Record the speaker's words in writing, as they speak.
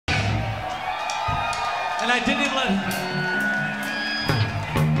And I didn't even let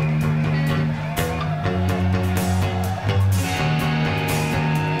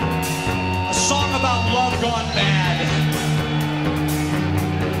a song about love gone bad.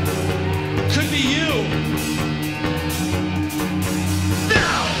 Could be you.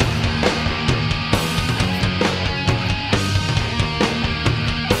 Now!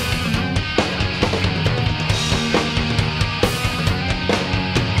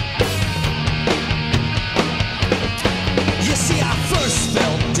 You see, I first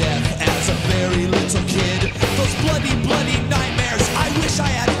felt death as a very little kid. Those bloody, bloody nightmares I wish I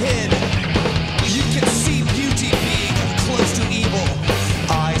had hid. You can see beauty being close to evil.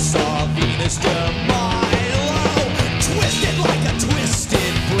 I saw Venus de Milo, twisted like a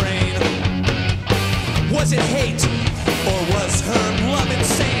twisted brain. Was it hate, or was her love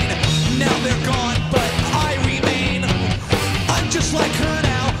insane? Now they're gone, but I remain. I'm just like her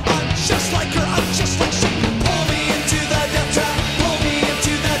now, I'm just like her, I'm just like she. Pull me into the death trap, pull me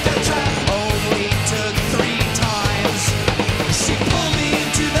into the death trap. Only took 3 times. She pulled me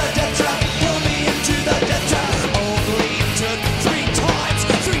into the death trap, pull me into the death trap. Only took 3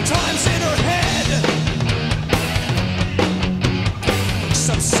 times in her head.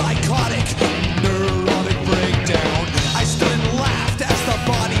 Some psychotic, neurotic breakdown. I stood and laughed as the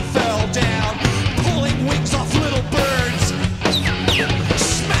body fell down, pulling wings off little birds,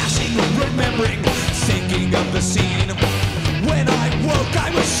 smashing, remembering, thinking of the scene. When I woke, I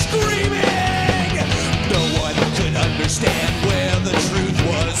was screaming. No one could understand where the truth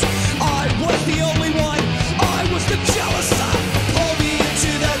was. I was the only one. I was the jealous son. Pull me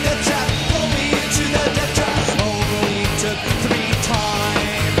into the death trap. Pull me into the death trap. Only took 3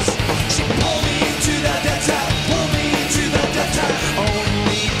 times. She pulled me into the death trap. Pull me into the death trap.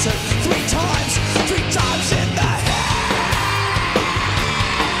 Only took 3 times. 3 times in the head.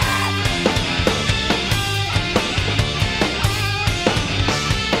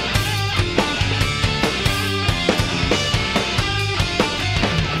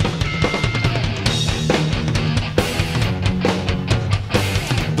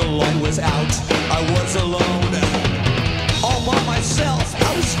 The light was out, I was alone.